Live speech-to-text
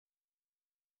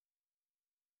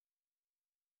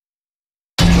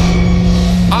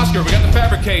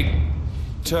Kait.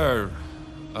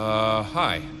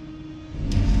 Hi.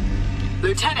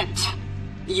 Lieutenant,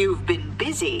 you've been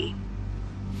busy.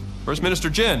 First Minister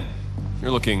Jin,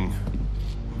 you're looking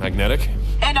magnetic.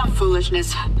 Enough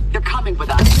foolishness. You're coming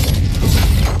with us.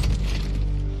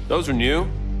 Those are new,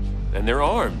 and they're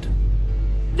armed.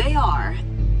 They are.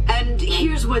 And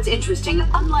here's what's interesting.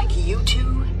 Unlike you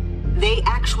two, they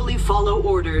actually follow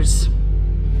orders.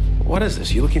 What is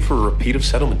this? You looking for a repeat of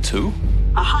Settlement 2?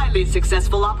 A highly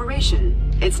successful operation.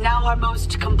 It's now our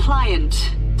most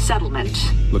compliant settlement.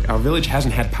 Look, our village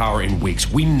hasn't had power in weeks.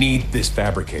 We need this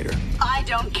fabricator. I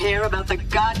don't care about the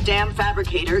goddamn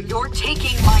fabricator. You're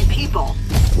taking my people.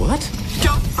 What?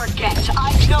 Don't forget,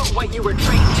 I know what you were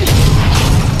trained to do.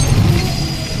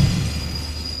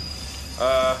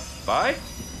 Bye?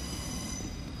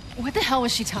 What the hell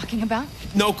was she talking about?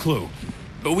 No clue.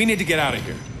 But we need to get out of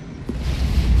here.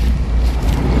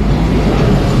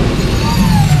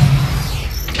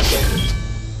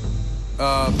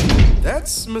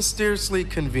 That's mysteriously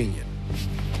convenient.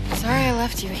 Sorry I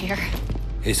left you here.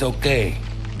 It's okay.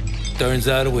 Turns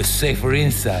out it was safer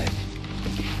inside.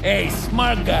 Hey,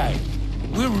 smart guy.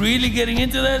 We're really getting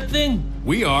into that thing?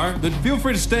 We are. Then feel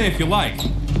free to stay if you like.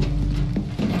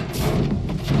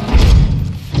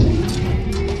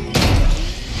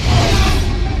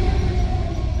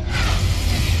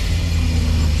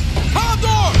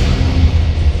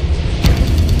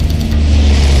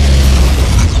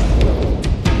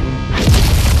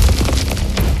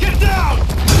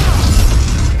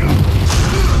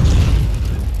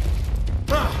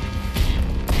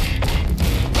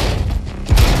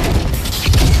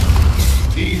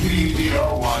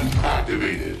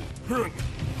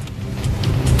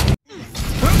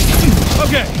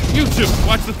 Okay, you two,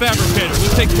 watch the fabricator.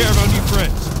 We'll take care of our new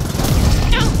friends.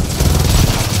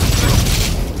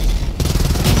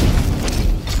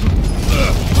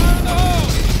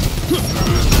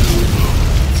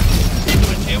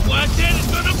 And watch that, it's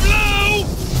gonna blow!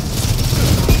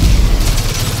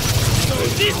 So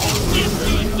this is just you,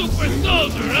 super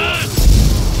soldier, huh?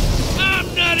 I'm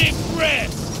not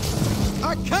impressed.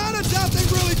 I kinda doubt they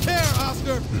really care,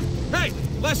 Oscar. Hey,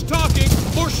 less talking,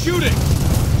 more shooting.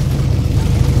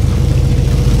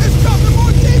 It's dropping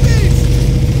more TVs!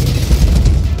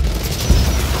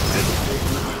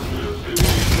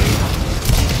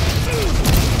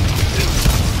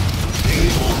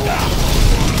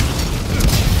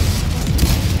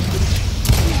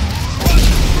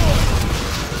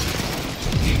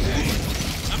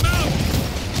 I'm out.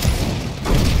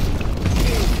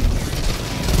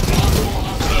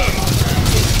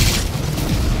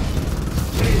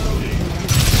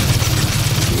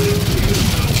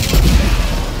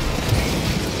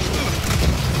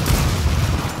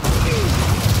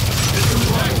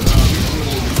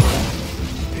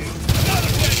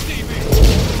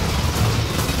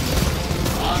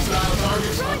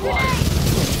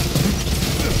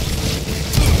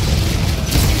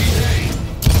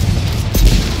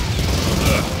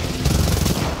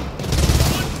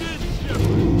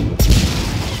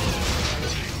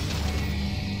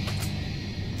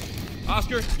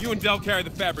 Oscar, you and Del carry the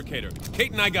fabricator.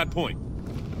 Kait and I got point.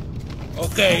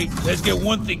 Okay, let's get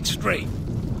one thing straight.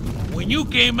 When you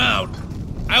came out,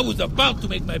 I was about to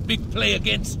make my big play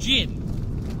against Jin.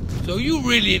 So you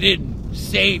really didn't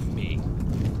save me,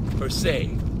 per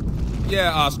se.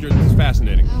 Yeah, Oscar, this is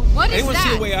fascinating. What is Anyone that?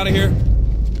 see a way out of here?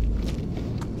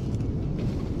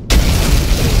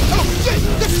 Oh shit!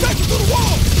 They're stretching through the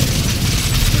wall!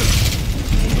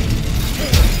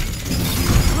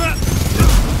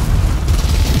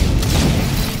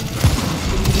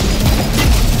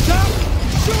 Stop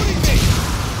shooting me!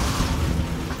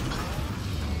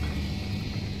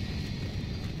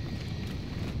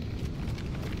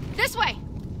 This way!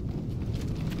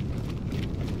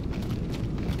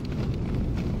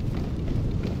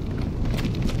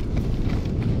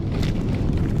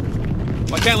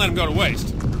 Well, I can't let him go to waste.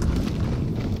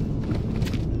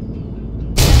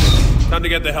 Time to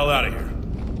get the hell out of here.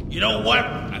 You know what?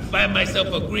 I find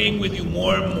myself agreeing with you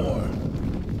more and more.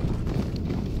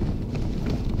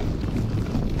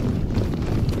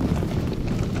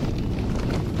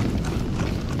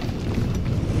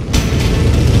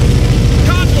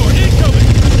 Condor, incoming!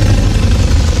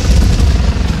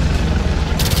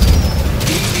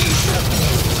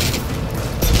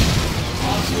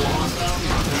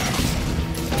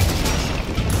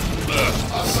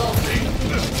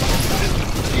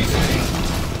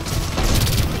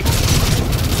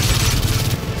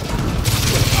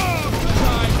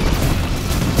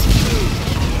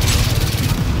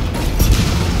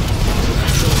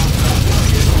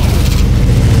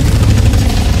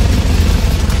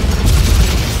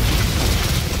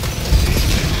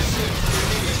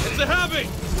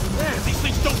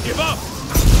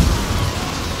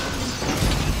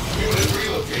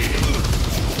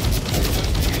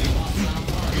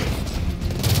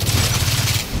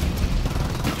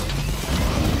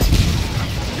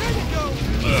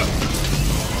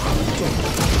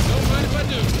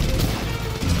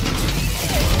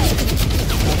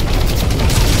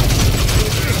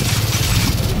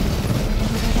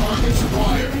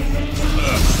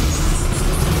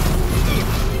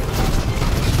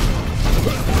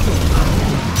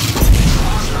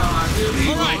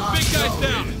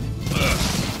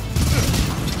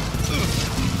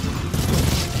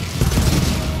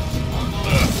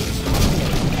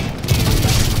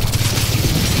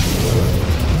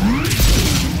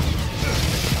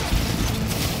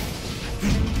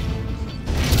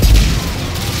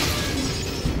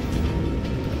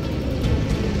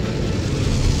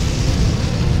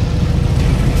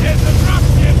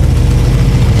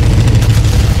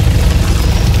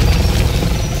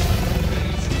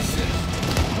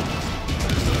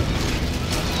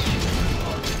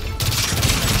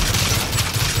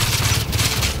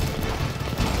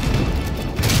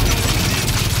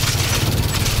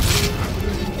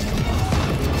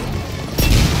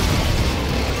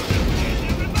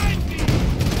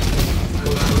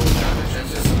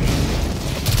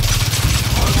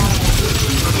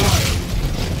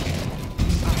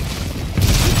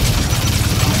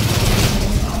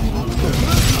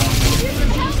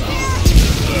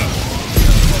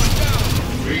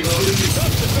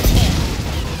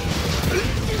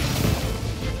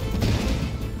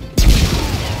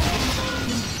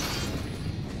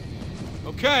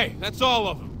 Okay, that's all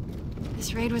of them.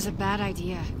 This raid was a bad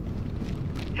idea.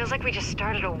 Feels like we just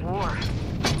started a war.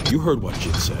 You heard what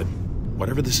Jin said.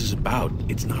 Whatever this is about,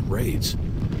 it's not raids.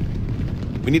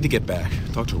 We need to get back.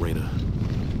 Talk to Reyna.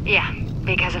 Yeah,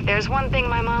 because if there's one thing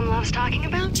my mom loves talking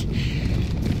about,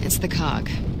 it's the cog.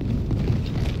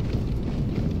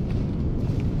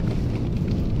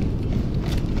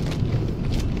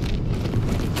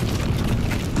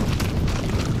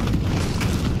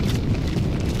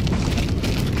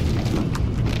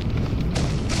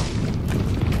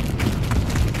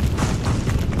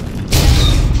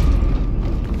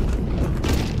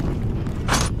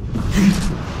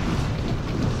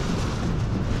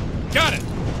 Got it!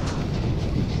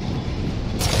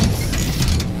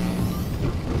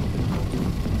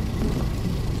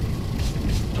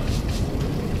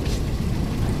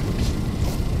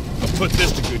 I'll put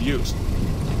this to good use.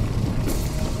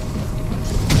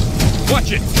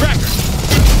 Watch it! Tracker!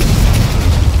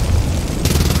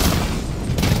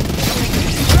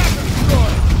 Tracker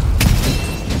destroyed!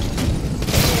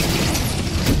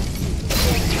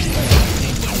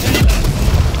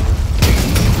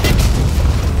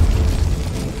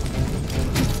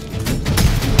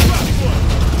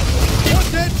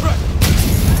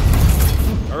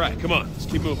 Alright, come on, let's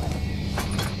keep moving.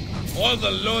 All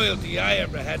the loyalty I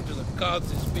ever had to the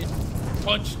cause has been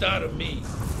punched out of me.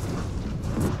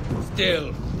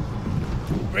 Still,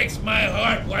 breaks my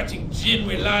heart watching Jin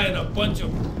rely on a bunch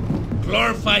of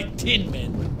glorified tin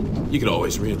men. You could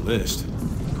always re-enlist.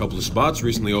 A couple of spots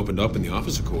recently opened up in the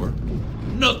Officer Corps.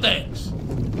 No thanks.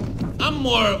 I'm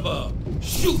more of a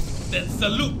shoot than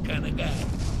salute kind of guy.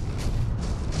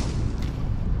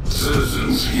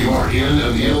 Citizens, you are in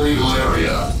an illegal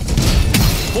area.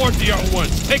 Board the other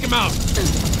ones. Take them out.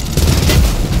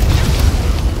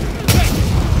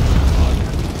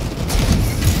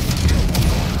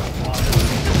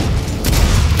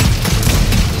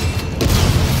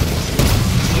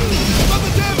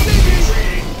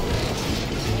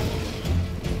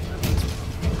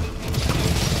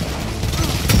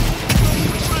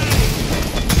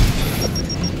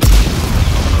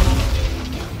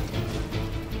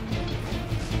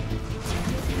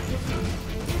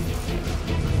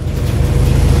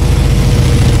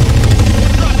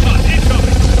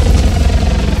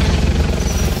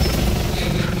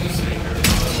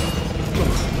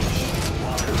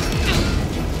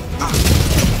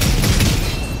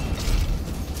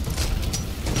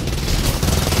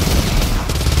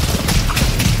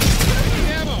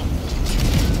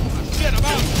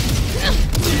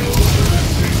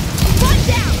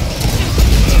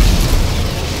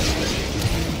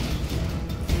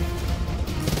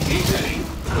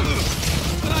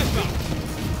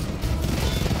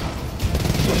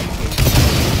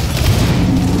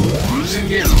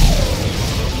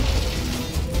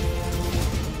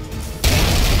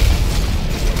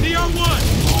 DR1!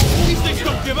 These things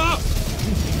don't give up!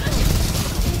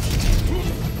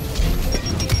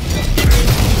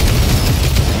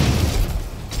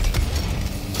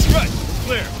 Right,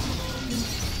 clear.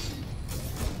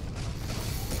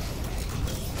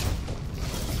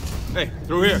 Hey,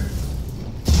 through here.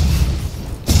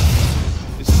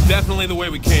 This is definitely the way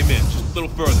we came in, just a little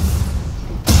further.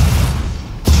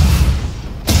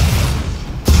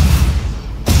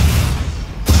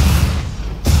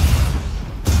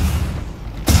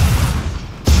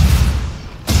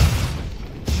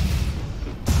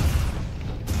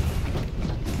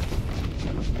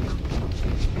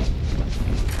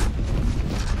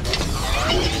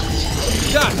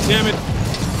 God damn it!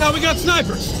 Now we got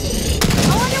snipers!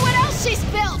 I wonder what else she's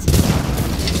built!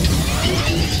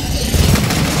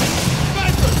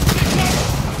 Snipers!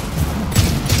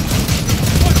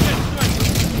 Watch that sniper!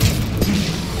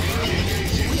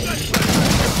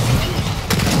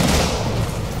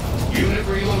 Unit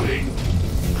reloading.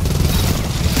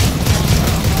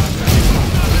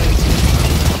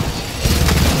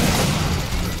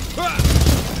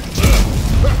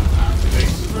 Activate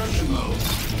suppression mode.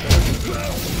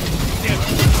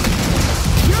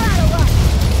 You're out of luck!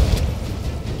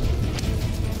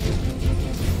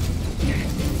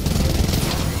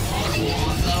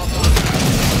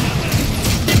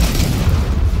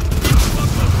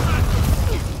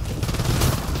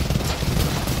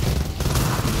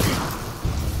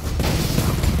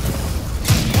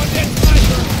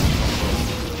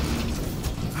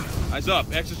 Eyes up,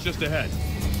 exit's just ahead.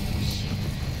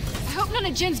 I hope none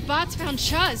of Jin's bots found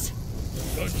Chuz.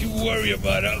 Don't you worry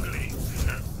about Ugly.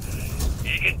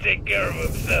 He can take care of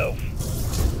himself.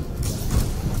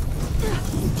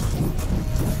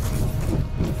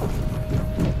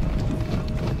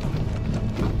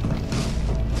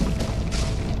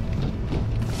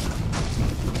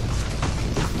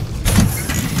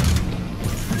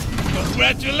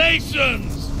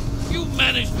 Congratulations! You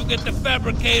managed to get the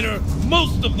fabricator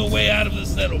most of the way out of the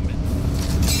settlement.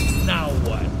 Now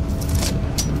what?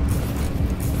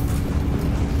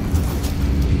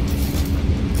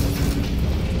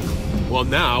 Well,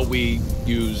 now we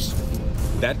use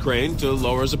that crane to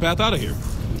lower us a path out of here.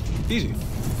 Easy.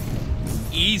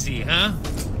 Easy, huh?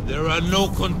 There are no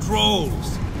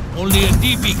controls. Only a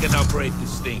DB can operate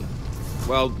this thing.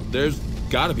 Well, there's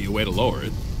gotta be a way to lower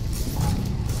it.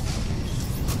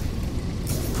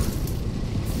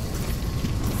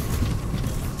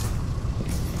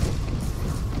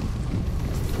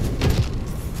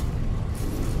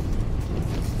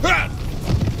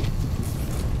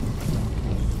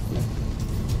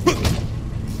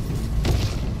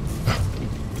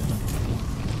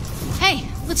 Hey,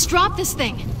 let's drop this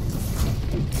thing.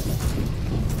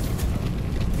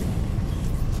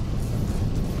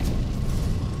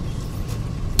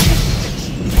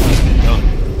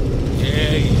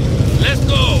 Let's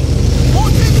go! More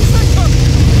things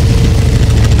incoming!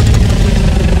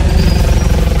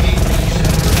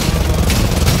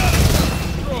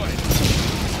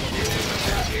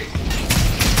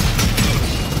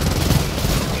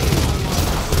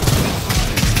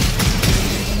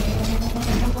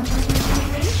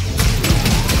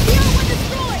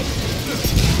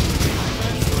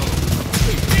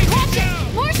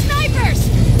 More snipers!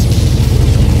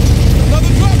 Another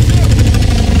dropship!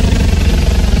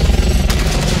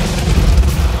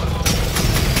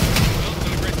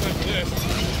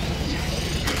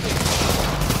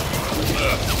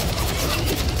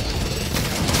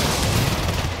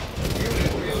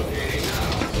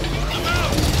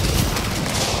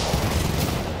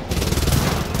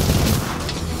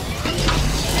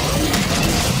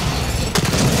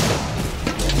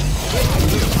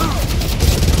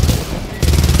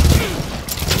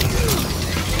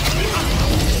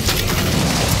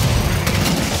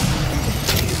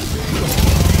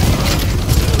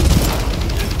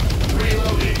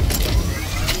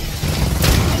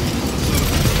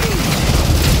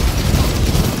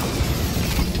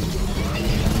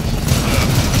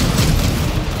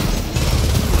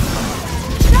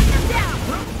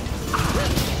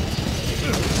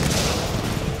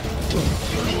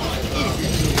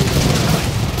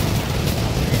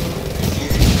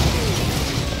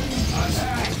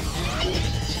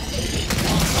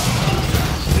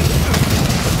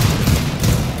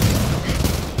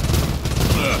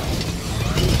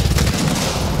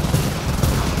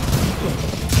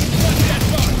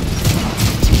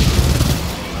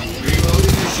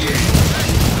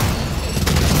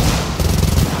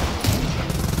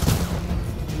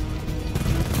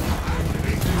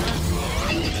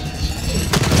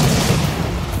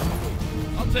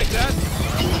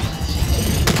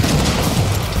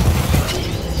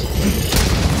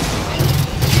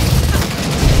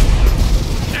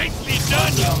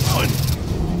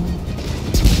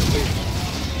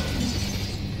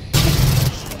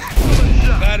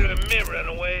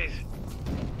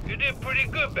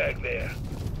 back there.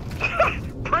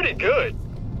 Pretty good.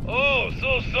 Oh,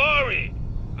 so sorry.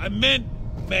 I meant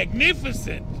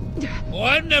magnificent. Oh,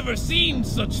 I've never seen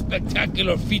such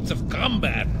spectacular feats of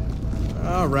combat.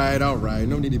 All right.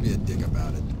 No need to be a dick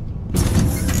about it.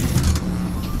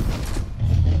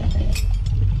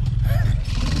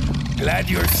 Glad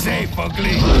you're safe,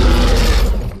 Ugly.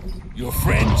 Your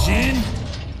friend Jin?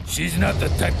 She's not the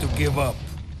type to give up.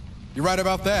 You're right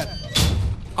about that.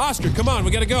 Oscar, come on,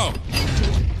 we gotta go.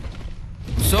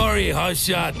 Sorry,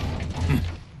 Hotshot.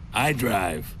 I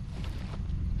drive.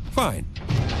 Fine.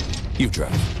 You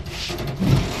drive.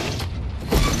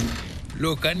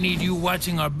 Look, I need you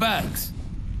watching our backs.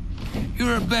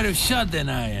 You're a better shot than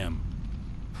I am.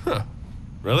 Huh.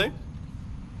 Really?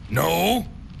 No,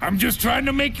 I'm just trying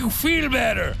to make you feel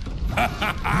better.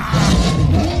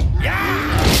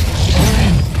 Yeah!